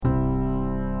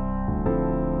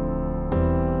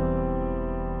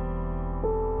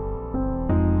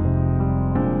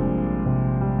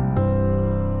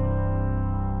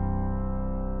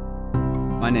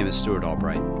name is Stuart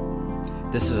Albright.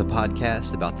 This is a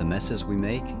podcast about the messes we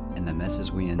make and the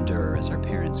messes we endure as our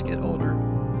parents get older.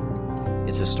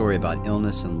 It's a story about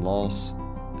illness and loss,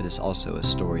 but it's also a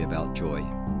story about joy.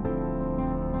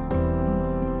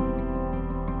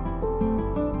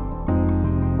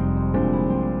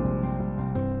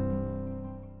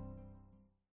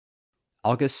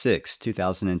 August 6,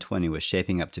 2020 was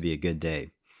shaping up to be a good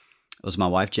day. It was my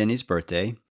wife Jenny's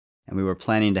birthday, and we were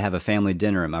planning to have a family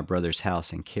dinner at my brother's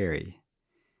house in Cary.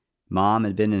 Mom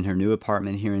had been in her new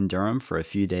apartment here in Durham for a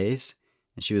few days,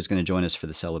 and she was going to join us for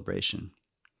the celebration.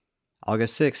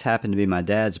 August 6 happened to be my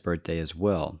dad's birthday as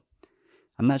well.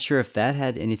 I'm not sure if that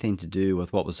had anything to do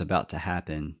with what was about to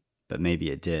happen, but maybe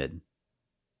it did.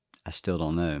 I still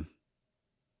don't know.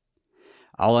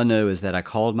 All I know is that I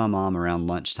called my mom around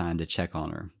lunchtime to check on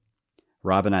her.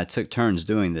 Rob and I took turns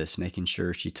doing this, making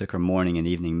sure she took her morning and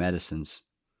evening medicines.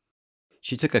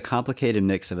 She took a complicated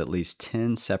mix of at least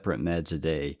 10 separate meds a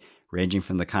day, ranging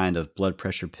from the kind of blood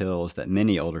pressure pills that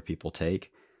many older people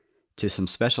take, to some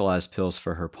specialized pills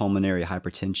for her pulmonary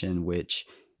hypertension, which,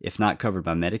 if not covered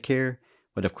by Medicare,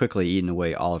 would have quickly eaten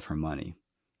away all of her money.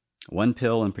 One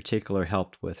pill in particular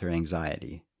helped with her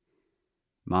anxiety.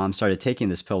 Mom started taking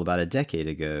this pill about a decade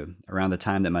ago, around the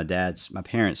time that my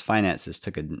parents' finances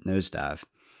took a nosedive.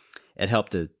 It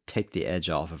helped to take the edge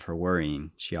off of her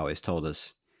worrying, she always told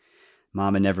us.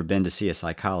 Mom had never been to see a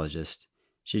psychologist.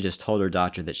 She just told her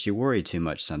doctor that she worried too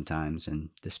much sometimes, and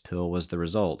this pill was the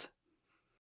result.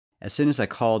 As soon as I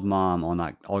called Mom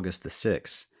on August the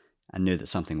 6th, I knew that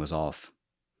something was off.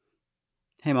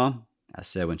 "Hey, Mom," I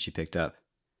said when she picked up.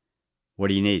 "What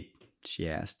do you need?" she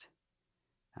asked.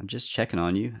 "I'm just checking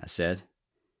on you," I said.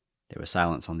 There was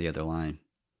silence on the other line.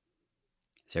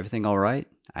 "Is everything all right?"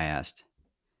 I asked.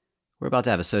 "We're about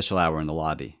to have a social hour in the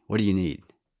lobby. What do you need?"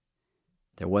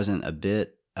 There wasn't a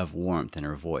bit of warmth in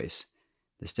her voice.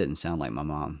 This didn't sound like my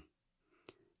mom.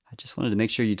 "I just wanted to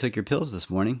make sure you took your pills this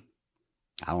morning."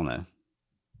 "I don't know."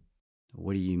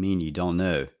 "What do you mean you don't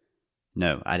know?"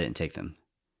 "No, I didn't take them."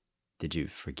 "Did you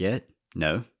forget?"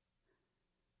 "No."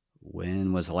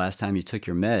 "When was the last time you took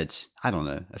your meds?" "I don't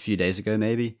know. A few days ago,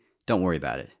 maybe. Don't worry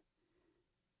about it."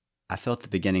 I felt the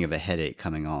beginning of a headache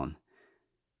coming on.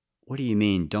 "What do you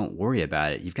mean, don't worry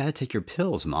about it? You've got to take your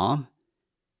pills, Mom."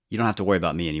 "You don't have to worry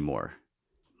about me anymore."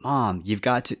 "Mom, you've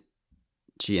got to..."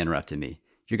 She interrupted me.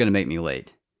 "You're going to make me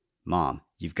late." "Mom,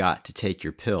 you've got to take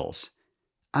your pills."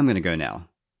 "I'm going to go now."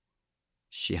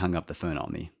 She hung up the phone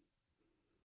on me.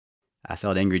 I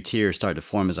felt angry tears start to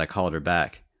form as I called her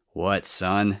back. "What,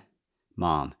 son?"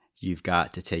 "Mom, you've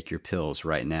got to take your pills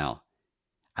right now."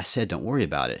 "I said don't worry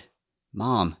about it."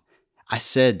 "Mom, I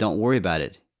said don't worry about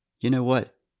it. You know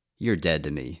what? You're dead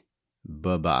to me.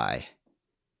 Bye-bye."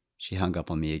 She hung up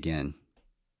on me again.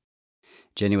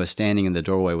 Jenny was standing in the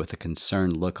doorway with a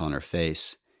concerned look on her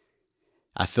face.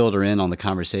 I filled her in on the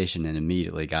conversation and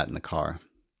immediately got in the car.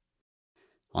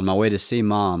 On my way to see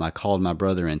Mom, I called my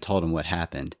brother and told him what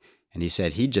happened, and he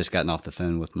said he'd just gotten off the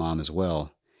phone with Mom as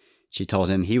well. She told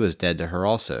him he was dead to her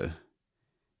also.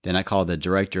 Then I called the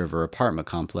director of her apartment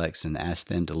complex and asked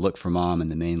them to look for Mom in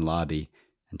the main lobby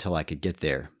until I could get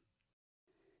there.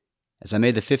 As I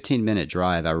made the 15-minute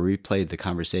drive, I replayed the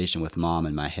conversation with Mom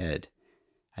in my head.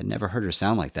 I'd never heard her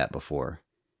sound like that before.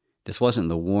 This wasn't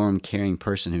the warm, caring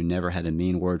person who never had a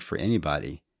mean word for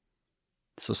anybody.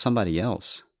 This was somebody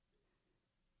else.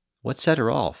 What set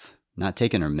her off? Not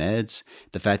taking her meds?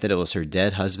 The fact that it was her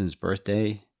dead husband's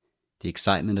birthday? The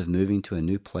excitement of moving to a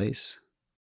new place?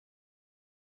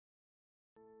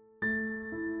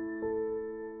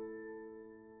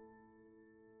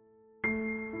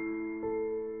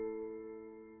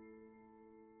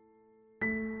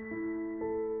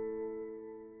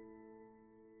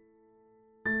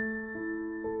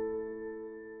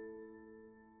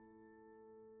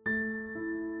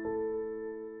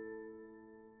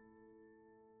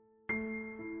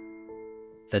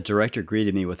 The director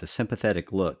greeted me with a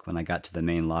sympathetic look when I got to the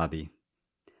main lobby.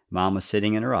 Mom was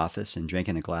sitting in her office and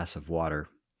drinking a glass of water.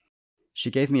 She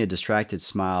gave me a distracted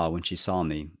smile when she saw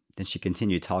me, then she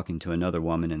continued talking to another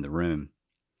woman in the room.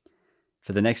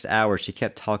 For the next hour, she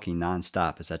kept talking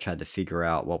nonstop as I tried to figure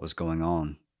out what was going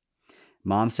on.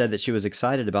 Mom said that she was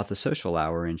excited about the social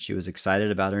hour and she was excited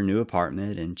about her new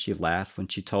apartment, and she laughed when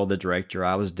she told the director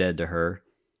I was dead to her.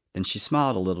 Then she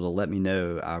smiled a little to let me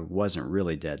know I wasn't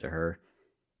really dead to her.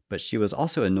 But she was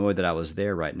also annoyed that I was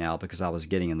there right now because I was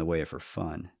getting in the way of her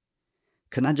fun.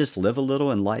 Couldn't I just live a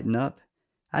little and lighten up?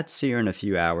 I'd see her in a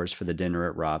few hours for the dinner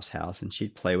at Rob's house, and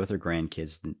she'd play with her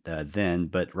grandkids then,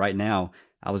 but right now,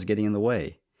 I was getting in the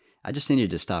way. I just needed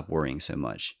to stop worrying so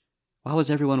much. Why was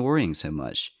everyone worrying so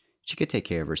much? She could take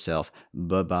care of herself.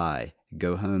 Bye-bye.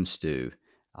 Go home, Stu.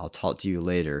 I'll talk to you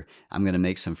later. I'm going to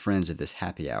make some friends at this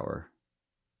happy hour.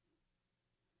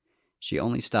 She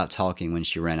only stopped talking when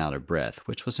she ran out of breath,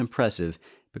 which was impressive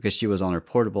because she was on her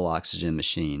portable oxygen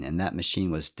machine, and that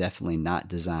machine was definitely not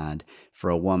designed for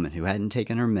a woman who hadn't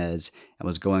taken her meds and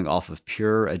was going off of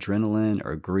pure adrenaline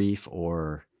or grief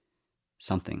or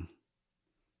something.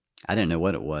 I didn't know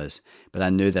what it was, but I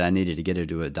knew that I needed to get her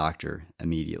to a doctor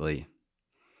immediately.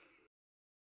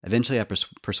 Eventually, I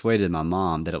persuaded my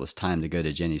mom that it was time to go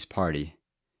to Jenny's party.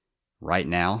 Right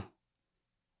now?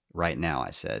 Right now,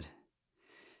 I said.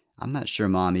 I'm not sure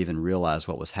Mom even realized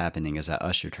what was happening as I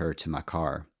ushered her to my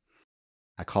car.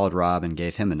 I called Rob and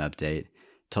gave him an update,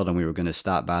 told him we were going to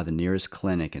stop by the nearest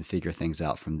clinic and figure things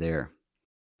out from there.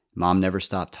 Mom never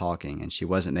stopped talking, and she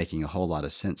wasn't making a whole lot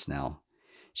of sense now.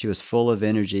 She was full of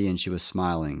energy and she was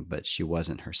smiling, but she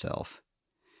wasn't herself.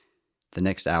 The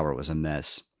next hour was a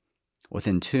mess.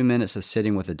 Within 2 minutes of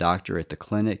sitting with the doctor at the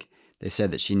clinic, they said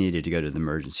that she needed to go to the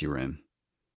emergency room.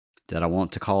 Did I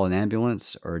want to call an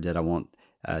ambulance, or did I want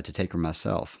to take her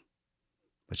myself?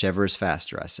 Whichever is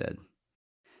faster, I said.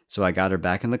 So I got her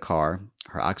back in the car,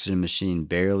 her oxygen machine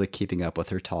barely keeping up with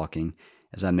her talking,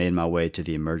 as I made my way to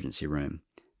the emergency room,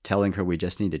 telling her we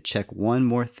just need to check one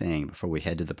more thing before we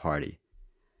head to the party.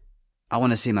 I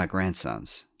want to see my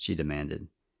grandsons, she demanded.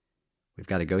 We've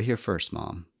got to go here first,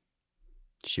 Mom.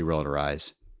 She rolled her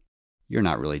eyes. You're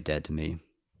not really dead to me.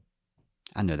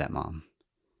 I know that, Mom.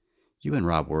 You and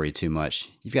Rob worry too much.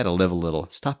 You've got to live a little.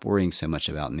 Stop worrying so much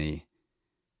about me.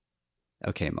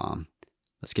 Okay, Mom.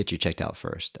 Let's get you checked out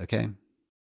first, okay?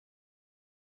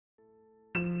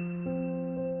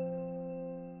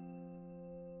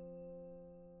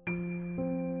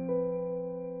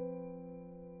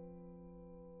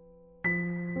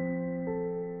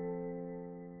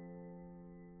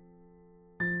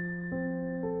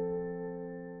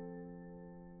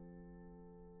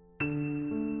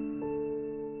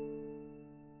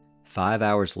 Five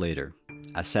hours later,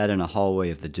 I sat in a hallway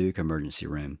of the Duke emergency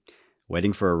room,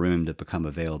 waiting for a room to become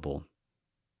available.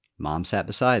 Mom sat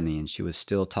beside me, and she was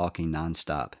still talking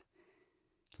nonstop.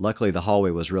 Luckily, the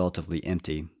hallway was relatively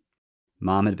empty.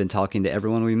 Mom had been talking to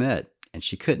everyone we met, and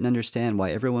she couldn't understand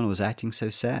why everyone was acting so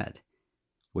sad.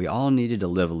 We all needed to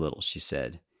live a little, she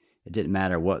said. It didn't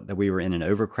matter that we were in an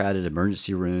overcrowded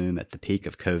emergency room at the peak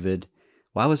of COVID.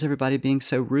 Why was everybody being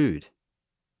so rude?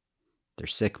 They're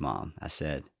sick, Mom, I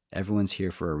said. Everyone's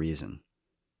here for a reason.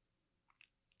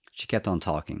 She kept on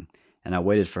talking, and I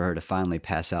waited for her to finally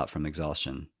pass out from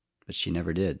exhaustion, but she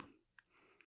never did.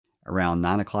 Around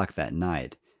 9 o'clock that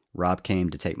night, Rob came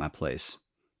to take my place.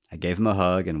 I gave him a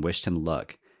hug and wished him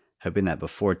luck, hoping that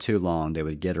before too long they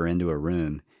would get her into a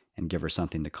room and give her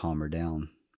something to calm her down.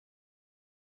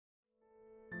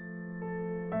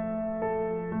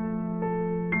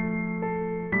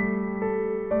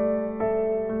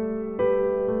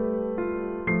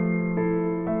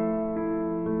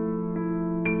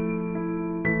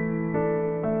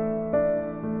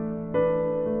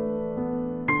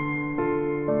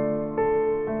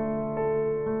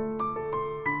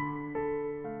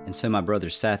 And so my brother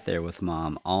sat there with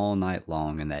Mom all night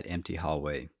long in that empty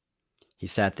hallway. He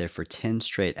sat there for 10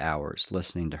 straight hours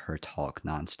listening to her talk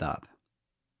nonstop.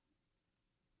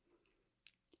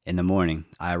 In the morning,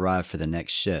 I arrived for the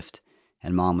next shift,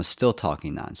 and Mom was still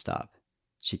talking nonstop.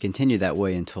 She continued that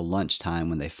way until lunchtime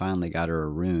when they finally got her a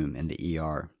room in the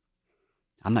ER.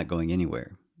 I'm not going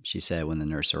anywhere, she said when the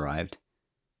nurse arrived.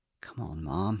 Come on,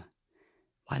 Mom.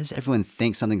 Why does everyone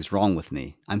think something's wrong with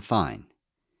me? I'm fine.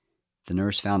 The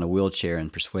nurse found a wheelchair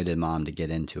and persuaded Mom to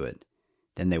get into it.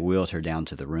 Then they wheeled her down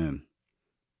to the room.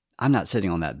 I'm not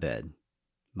sitting on that bed,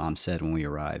 Mom said when we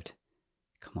arrived.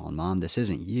 Come on, Mom, this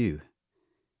isn't you.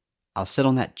 I'll sit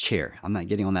on that chair. I'm not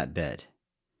getting on that bed.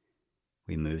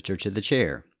 We moved her to the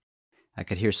chair. I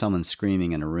could hear someone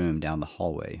screaming in a room down the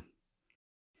hallway.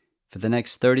 For the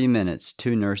next 30 minutes,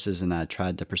 2 nurses and I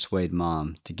tried to persuade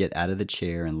Mom to get out of the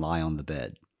chair and lie on the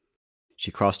bed.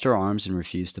 She crossed her arms and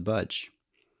refused to budge.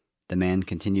 The man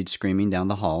continued screaming down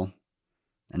the hall.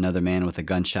 Another man with a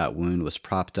gunshot wound was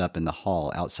propped up in the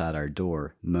hall outside our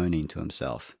door, moaning to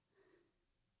himself.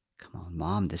 Come on,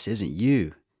 Mom, this isn't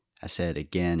you, I said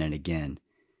again and again.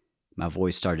 My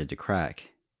voice started to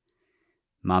crack.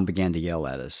 Mom began to yell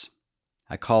at us.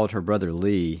 I called her brother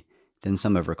Lee, then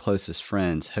some of her closest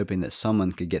friends, hoping that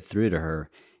someone could get through to her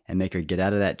and make her get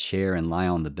out of that chair and lie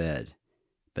on the bed.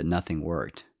 But nothing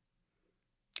worked.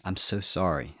 I'm so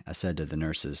sorry, I said to the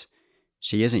nurses.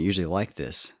 She isn't usually like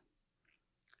this.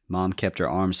 Mom kept her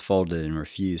arms folded and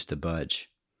refused to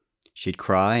budge. She'd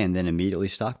cry and then immediately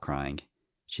stop crying.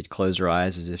 She'd close her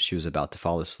eyes as if she was about to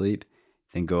fall asleep,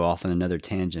 then go off on another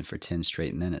tangent for 10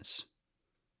 straight minutes.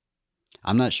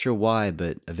 I'm not sure why,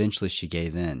 but eventually she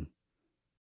gave in.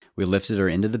 We lifted her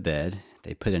into the bed,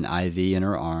 they put an IV in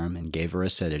her arm and gave her a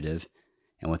sedative,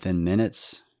 and within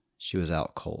minutes, she was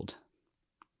out cold.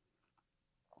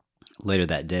 Later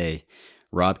that day,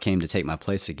 Rob came to take my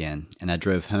place again, and I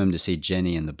drove home to see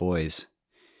Jenny and the boys.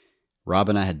 Rob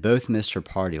and I had both missed her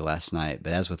party last night,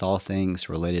 but as with all things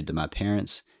related to my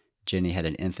parents, Jenny had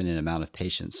an infinite amount of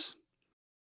patience.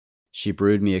 She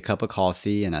brewed me a cup of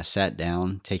coffee, and I sat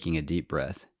down, taking a deep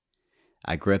breath.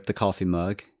 I gripped the coffee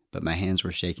mug, but my hands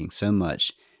were shaking so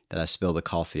much that I spilled the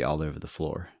coffee all over the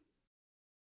floor.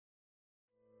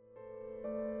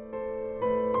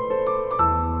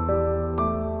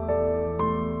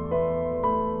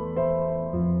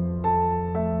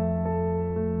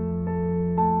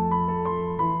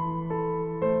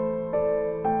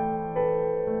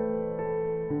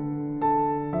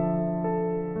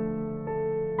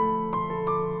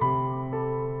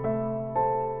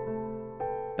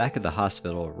 Back at the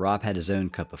hospital, Rob had his own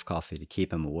cup of coffee to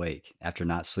keep him awake after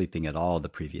not sleeping at all the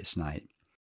previous night.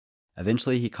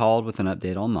 Eventually, he called with an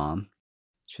update on Mom.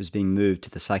 She was being moved to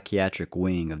the psychiatric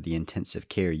wing of the intensive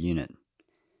care unit.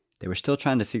 They were still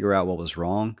trying to figure out what was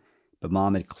wrong, but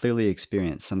Mom had clearly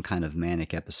experienced some kind of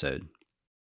manic episode.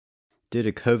 Due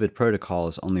to COVID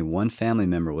protocols, only one family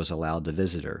member was allowed to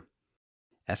visit her.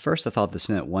 At first, I thought this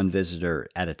meant one visitor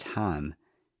at a time,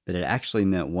 but it actually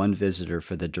meant one visitor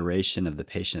for the duration of the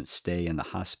patient's stay in the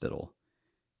hospital.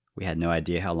 We had no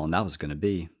idea how long that was going to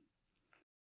be.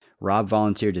 Rob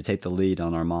volunteered to take the lead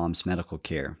on our mom's medical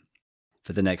care.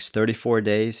 For the next 34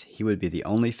 days, he would be the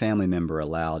only family member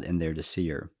allowed in there to see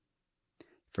her.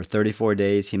 For 34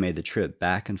 days, he made the trip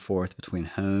back and forth between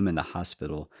home and the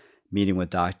hospital, meeting with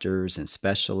doctors and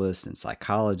specialists and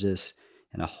psychologists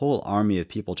and a whole army of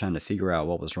people trying to figure out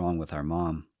what was wrong with our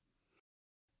mom.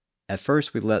 At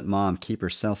first, we let Mom keep her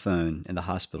cell phone in the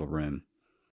hospital room.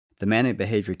 The manic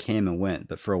behavior came and went,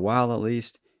 but for a while at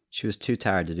least, she was too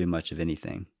tired to do much of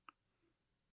anything.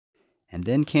 And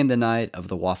then came the night of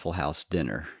the Waffle House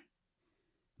dinner.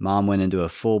 Mom went into a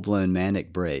full-blown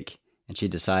manic break, and she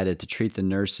decided to treat the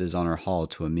nurses on her hall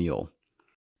to a meal.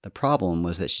 The problem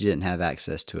was that she didn't have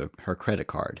access to her credit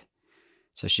card.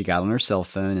 So she got on her cell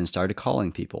phone and started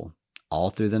calling people, all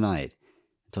through the night,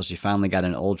 until she finally got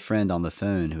an old friend on the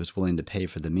phone who was willing to pay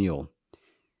for the meal.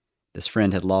 This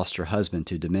friend had lost her husband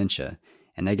to dementia,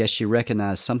 and I guess she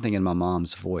recognized something in my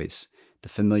mom's voice, the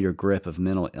familiar grip of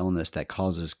mental illness that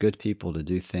causes good people to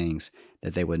do things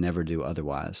that they would never do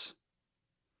otherwise.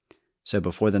 So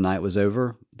before the night was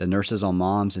over, the nurses on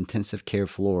Mom's intensive care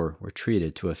floor were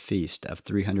treated to a feast of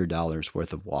 $300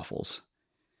 worth of waffles.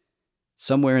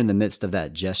 Somewhere in the midst of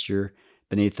that gesture,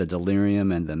 beneath the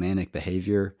delirium and the manic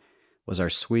behavior, was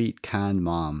our sweet, kind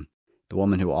mom, the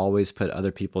woman who always put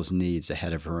other people's needs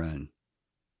ahead of her own.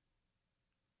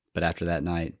 But after that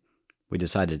night, we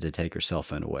decided to take her cell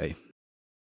phone away.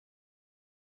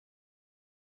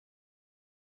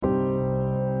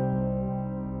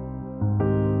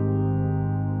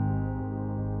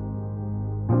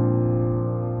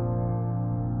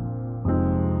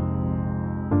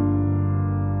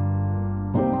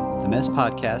 The Mess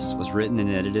Podcast was written and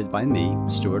edited by me,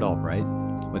 Stuart Albright,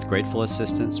 with grateful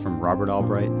assistance from Robert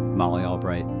Albright, Molly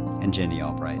Albright, and Jenny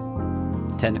Albright.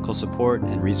 Technical support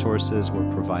and resources were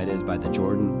provided by the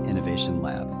Jordan Innovation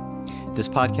Lab. This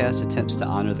podcast attempts to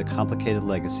honor the complicated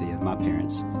legacy of my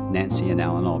parents, Nancy and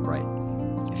Alan Albright.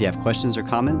 If you have questions or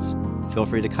comments, feel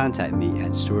free to contact me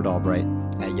at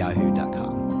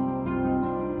stuartalbright@yahoo.com.